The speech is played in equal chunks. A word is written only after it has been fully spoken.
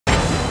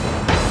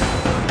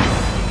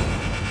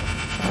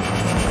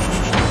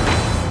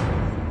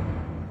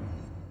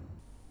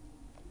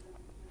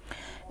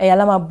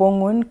Eyalama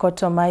bongun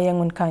koto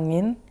mayengun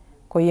kangin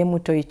ko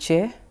Iyemuto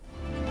iche.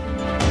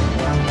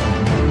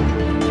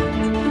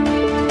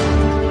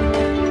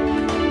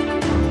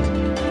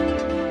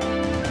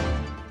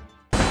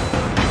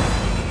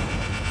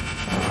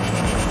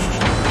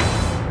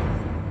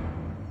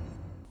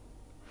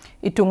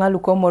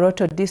 Itungaluko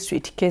Moroto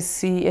District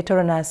kesi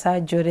etorona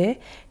sajore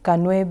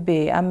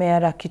kanwebe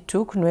ameara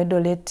kituk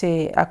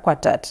nwedolete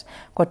akwatat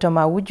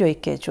kotoma ujo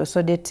ikecho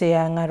sodete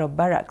ya ngaro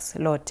barracks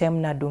lo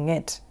temna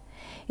dunget.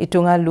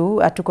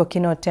 Itungalu atuko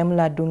kino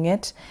temla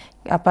dunget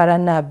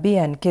aparana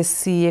bian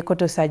kesi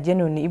ekoto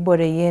sajenun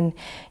ibore yen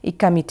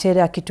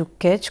ikamitera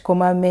kitukech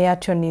koma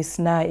meatonis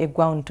na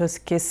egwauntos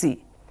kesi.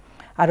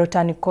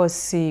 Arotani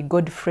kosi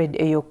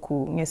Godfred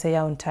Eyoku ngese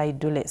ya untai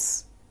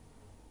dules.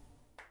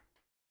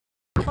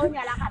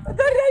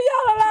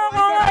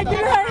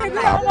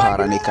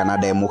 Apara ni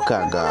Canada ya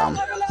mukaga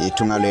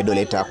Itungalo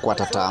edoleta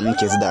kwatata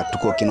mkezida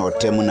tuko kino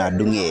temu na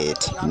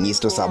dunget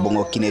Nisto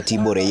sabongo kineti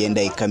bore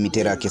yenda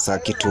ikamitera kisa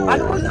kitu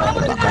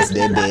Bakas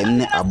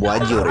debe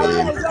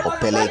abuajore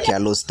Opele kia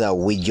lusta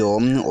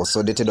wijo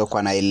Osodete do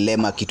kwa na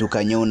ilema kitu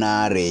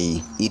kanyona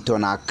rei Ito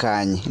na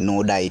kany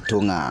nuda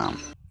itunga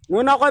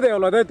Nguna kwa de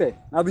olodete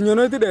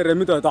Adunyono iti de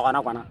remito ito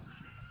kana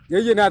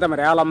Yeje ne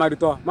atamare ala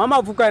marito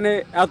Mama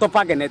fukane ato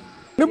pagenet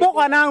Ni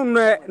boko na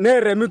ne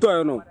remito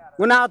yono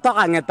una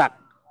toka ngetak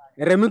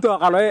remito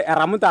kaloe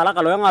eramuto ala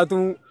kaloe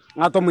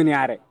ngatu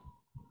miniare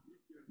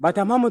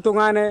bata mamu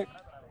tungane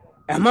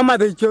mama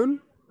de chon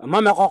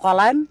mama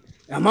kokalan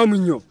mama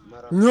nyo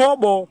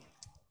nyobo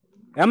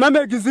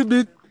mama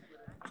kisibit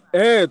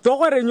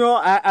toko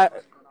renyo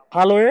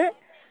kaloe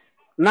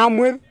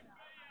namwer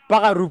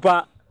paka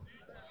rupa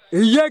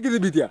iya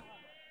kisibitia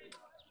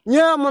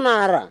nya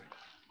monara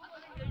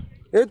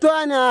eto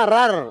anya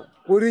rar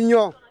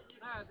kurinyo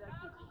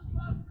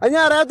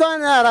anya rato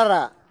anya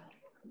rara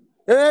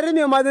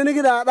Erimi madeni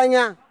kita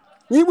tanya,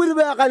 nyiburi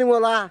be akali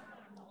mola.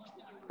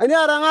 Ani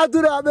aranga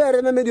tura be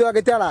reme medio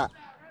aketela.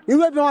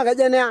 Iwe pe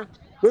makajania,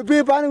 we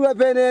pe pani we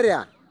pe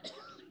neria.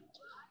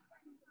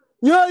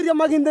 Nyori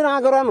magindena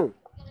agarano.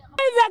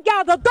 Iwe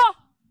kato to,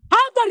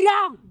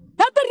 hatoria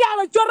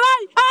la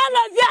chorai,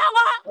 ala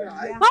vianga.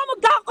 Amu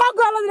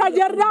kako ala la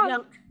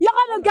jerda.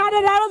 Yakana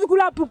kare la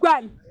kula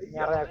pukwan.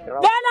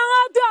 Bena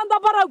ngatu anda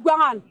para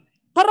gwangan.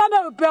 Para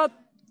me pe.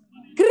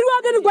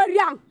 Kriwa gani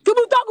gwariang,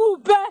 kibuta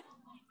pe.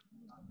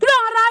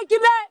 Kira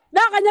kibe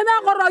na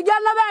kanyama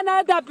korogela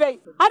bana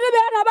tape ade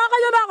bana baka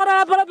jaba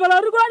korala polo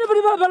rugani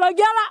buri polo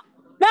gela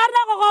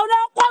berna ko kawna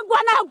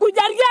kwangwana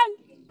kujargen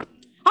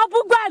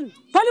apugwan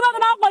falima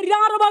na ko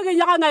rianga roba ge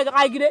yaka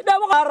ngai gide da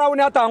ko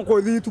rawna tan ko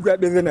li tuga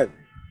bezene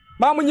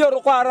mamu nyoro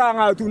ko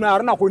aranga tuna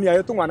arna ko ni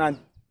ayetu ngwanan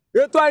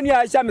eto ani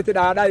aisha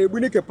mitida e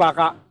bunike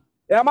paka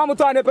e mamu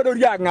to ane pedo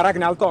riya ngara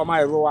kna to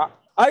mai rowa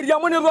ariya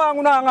moni rowa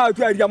nguna nga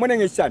tu ariya moni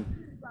ngeshan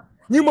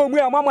ni momu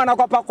ya mama na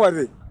kwa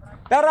pakore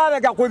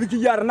Erale ka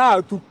kodiki yarna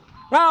atu.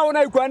 Ngao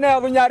na ikwane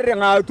abunyarire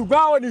ngatu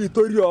ngao ni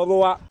itori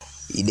odowa.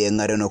 Ide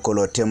ngare no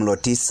kolo temlo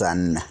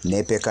tisan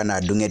nepeka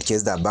na dunget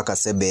chezda baka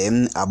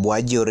sebe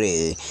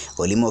abuajore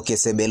olimo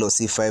kesebe lo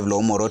C5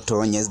 lo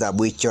Moroto nyezda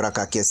buichora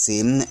ka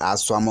kesi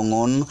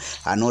aswamongon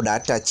anoda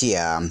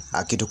atachia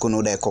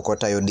akitukunuda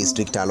kokota yo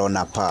district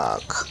alona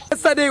park.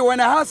 Yesterday when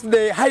I asked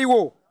the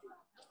highway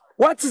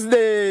what's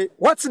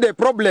the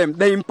problem,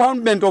 the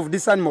impoundment of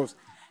these animals,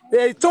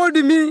 they told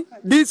me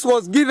this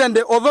was given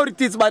the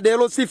authorities by the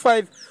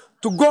LOC5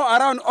 to go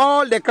around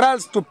all the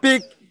kraals to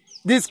pick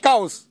these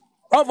cows.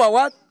 Over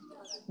what?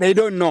 They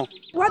don't know.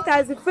 What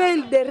has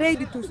failed the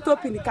raid to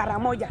stop in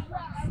Karamoja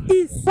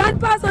is one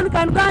person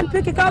can go and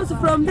pick cows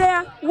from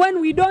there when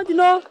we don't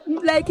know,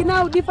 like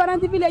now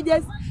different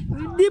villages,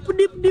 deep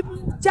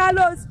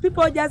chalos,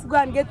 people just go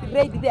and get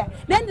raid there.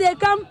 Then they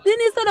come, then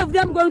instead of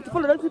them going to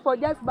follow those people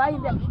just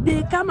buying them,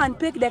 they come and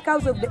pick the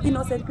cows of the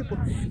innocent people.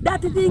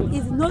 That thing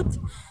is not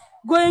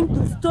going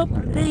to stop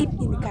raid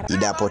in Karamoja.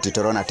 Idapo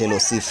titorona telo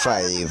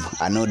C5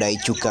 anoda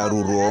ichuka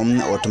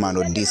rurom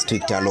Otmano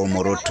district alo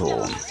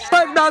Moroto.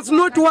 But does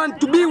not want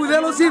to be with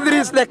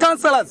LOC3, the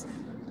councillors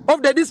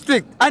of the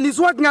district, and he's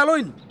working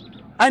alone.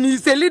 And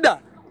he's a leader.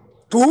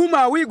 To whom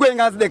are we going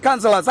as the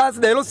councillors, as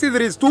the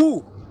LOC3 to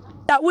who?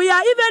 We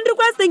are even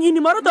requesting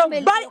in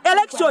Moroto by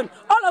election.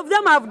 All of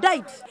them have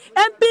died.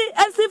 MP,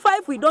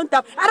 LC5 we don't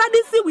have.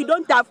 RDC we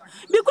don't have.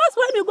 Because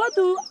when you go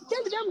to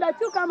tell them that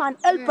you come and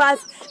help us,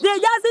 they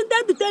just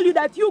intend to tell you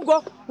that you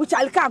go, which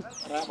shall come.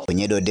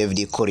 Onyedo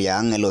David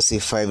Koryang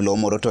LOC5 lo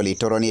Moroto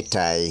litoroni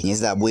tai.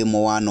 Nyeza bui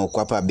moano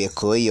kwapa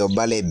beko iyo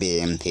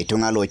balebe.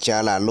 Itunga lo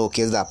chala lo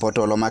keza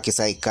poto lo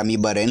makisai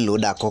kamibaren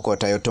luda koko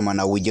tayotoma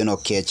na ujono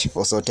kech.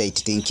 Osote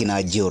ititinki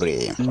na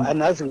jure.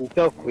 And as we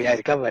talk, we are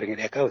recovering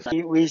the cows.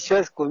 We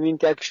just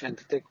community action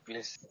to take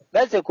place.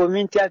 That's a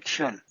community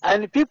action.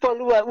 And people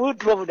who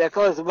drove the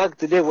cows back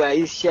today were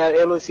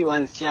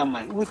LOC1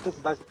 chairman.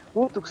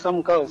 Who took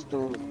some cows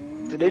to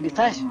the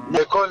detachment.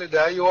 They call it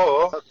the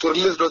IO to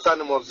release those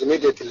animals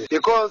immediately.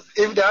 Because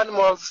if the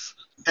animals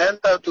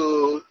enter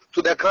to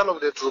the crown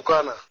of the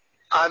Turkana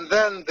and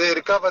then they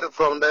recover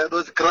from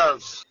those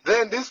crowns,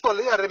 then these people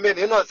remain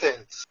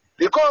innocent.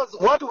 Because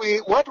what we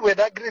had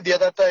agreed the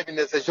other time in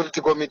the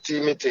security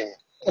committee meeting,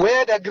 we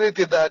had agreed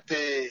that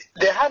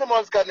the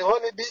animals can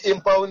only be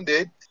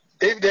impounded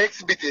if the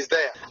exhibit is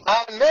there.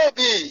 And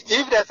maybe,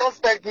 if the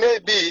suspect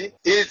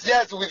is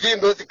just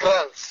within those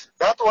kraals,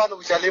 that one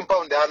we shall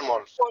impound the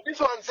animals. So this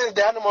one, since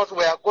the animals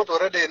were caught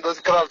already in those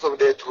kraals of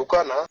the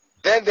Turkana,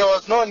 then there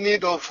was no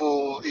need of,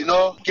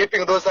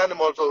 keeping those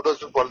animals or those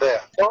people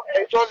there. So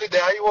it's only the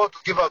IO to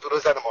give out to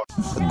those animals.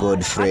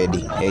 Godfred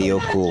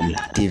Eyokum,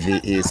 TV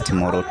East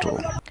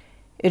Moroto.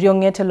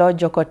 Iriong'ete lo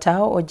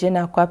Jokotao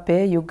ojena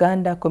kwape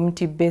Uganda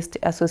Community-Based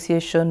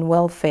Association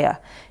Welfare.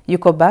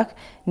 Yuko back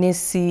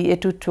nisi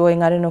etutuo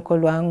ingareno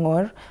kolwa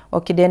angor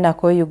okidena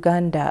ko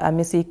Uganda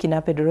amisi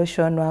kina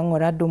pedorosho no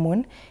angor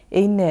adumun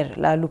einer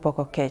la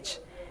lupoko kech.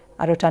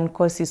 Arotan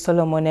kosi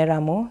Solomon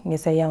Eramu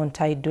ngisa ya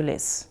ontai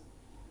dules.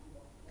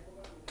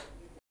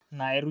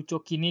 Na erucho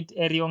kinit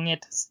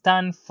Iriong'ete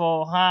stand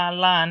for her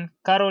land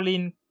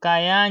Caroline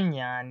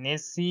Kayanya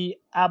nesi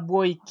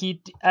aboi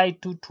kit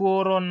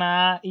aitutuoro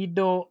na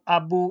ido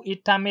abu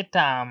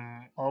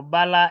itamitam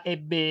obala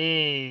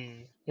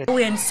ebe.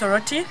 We're in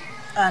Soroti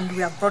and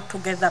we have brought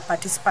together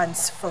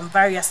participants from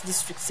various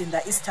districts in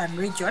the eastern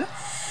region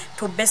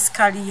to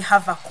basically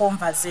have a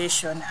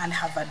conversation and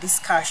have a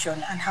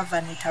discussion and have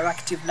an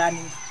interactive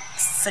learning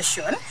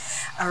session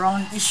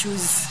around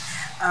issues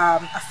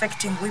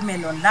affecting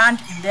women on land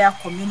in their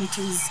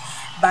communities,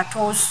 but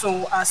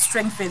also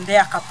strengthen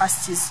their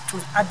capacities to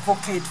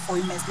advocate for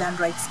women's land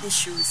rights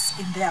issues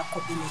in their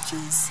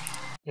communities.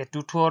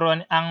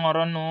 Etutuoron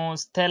angorono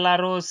Stella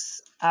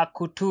Rose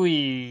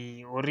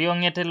Akutui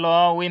Iriong'ete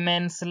lo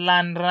Women's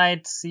Land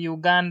Rights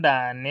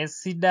Uganda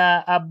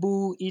nesida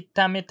abu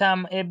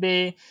itamitam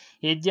ebe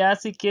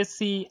ejasi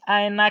kesi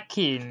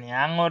ainakin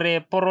angore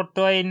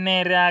porotoi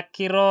nera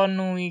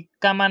kironu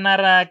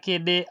kamanara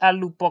kede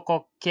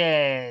alupoko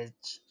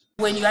kech.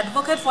 When you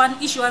advocate for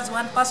an issue as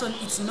one person,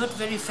 it's not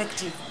very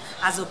effective,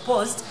 as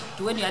opposed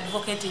to when you're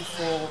advocating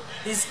for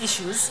these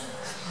issues,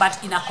 but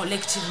in a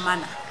collective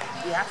manner.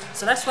 Yeah,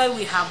 so that's why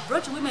we have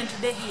brought women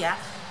today here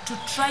to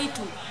try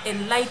to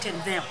enlighten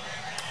them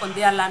on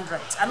their land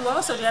rights. And we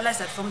also realize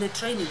that from the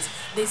trainings,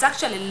 there's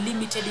actually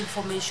limited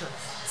information.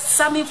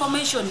 Some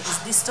information is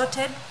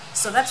distorted,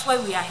 so that's why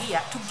we are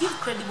here to give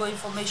credible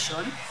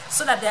information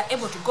so that they are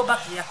able to go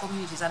back to their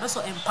communities and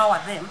also empower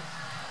them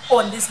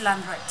on these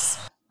land rights.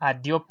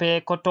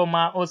 Adiope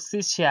kotoma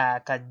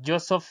osisha ka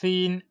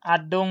Josephine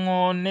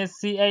Adongo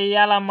nesi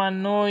eyala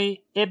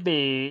manoi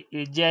ebe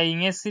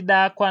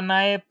ejaingesida kwa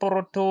nae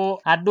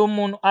poroto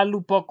adomun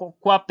alupoko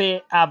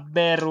kwape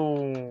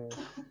aberu.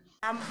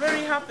 I'm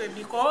very happy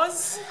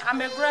because I'm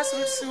a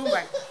grassroots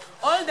woman.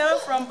 All the way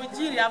from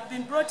Nigeria, I've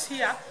been brought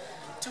here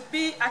to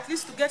be, at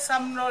least to get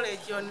some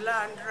knowledge on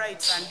land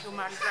rights and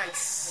human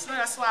rights. So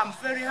that's why I'm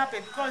very happy,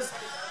 because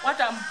what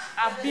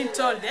I've been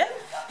told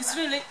is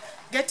really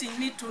getting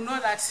me to know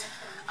that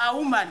a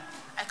woman,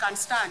 I can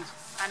stand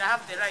and I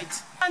have the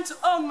right. I want to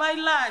own my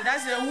land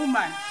as a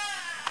woman.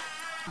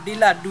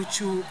 Bila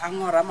duchu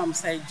angora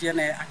mamsai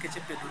jene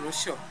akeche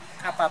pedrosho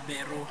kapa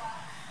bero.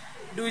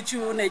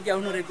 Duchu ne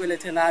jauno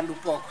regulete na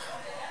lupok.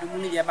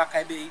 Dumuni ya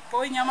bakaibe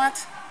po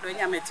nyamat do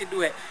nyameti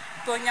due.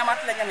 To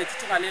nyamat la nyameti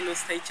tungalelo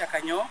stay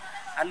chakanyo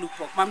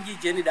alupok. Mamji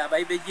jeni da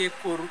baibe je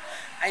koru.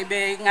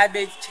 Aibe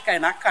ngabe chika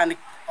inakan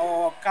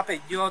o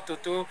kape jo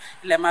toto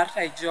le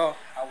marta jo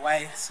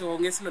awai. So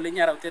ngeslo le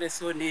nyara utere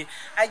soni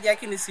aja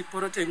kini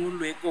siporote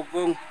ngulwe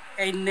gogong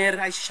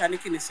einer aishani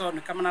kini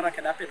son kama na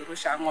kada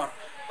pedrosha angor.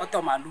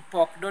 Otoma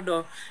lupok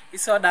dodo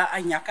isoda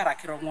anyakara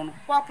kirongon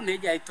kwapu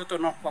neja itoto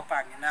no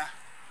kwapangina.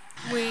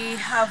 We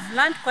have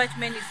learned quite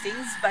many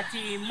things, but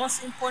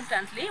most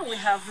importantly, we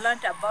have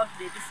learned about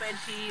the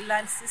different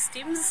land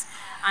systems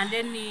and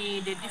then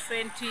the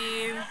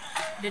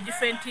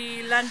different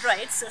land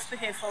rights,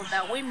 especially for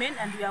the women.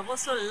 And we have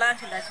also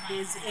learned that there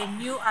is a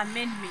new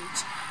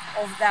amendment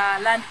of the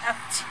Land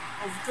Act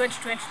of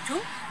 2022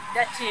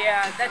 that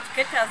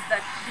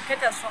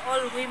caters for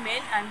all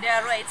women and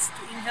their rights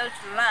to inherit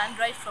land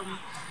right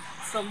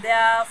from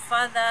their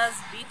fathers,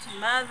 be it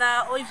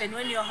mother, or even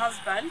when your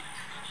husband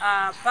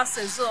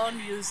passes on,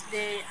 use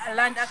the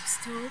Land Act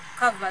still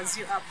covers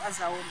you up as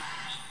a woman.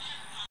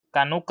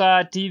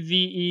 Kanuka TV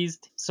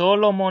East,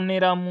 Solomon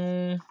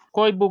Eramu,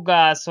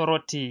 Koibuga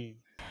Soroti.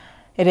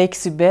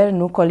 Ereksiber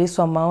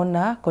nukoliswa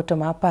maona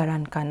kotoma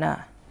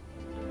parankana.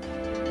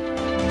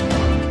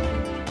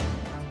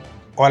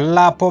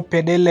 Olapo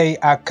pedelei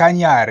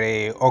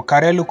akanyare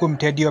okarelu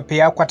kumtedio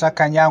pia kwa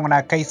takanyango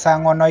na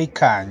kaisango no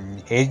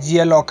ikany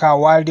ejielo ka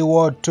World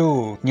War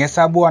II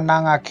nyesabu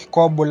wananga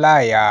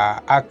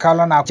kikobulaya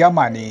akalo na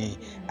Germany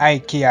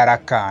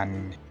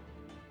aikiarakan.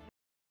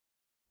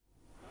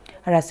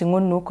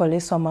 Arasingun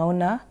nukoliswa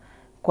maona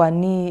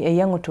kwani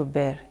Iyemuto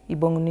ber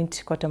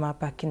ibongunit kotoma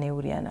pakine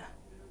uriana.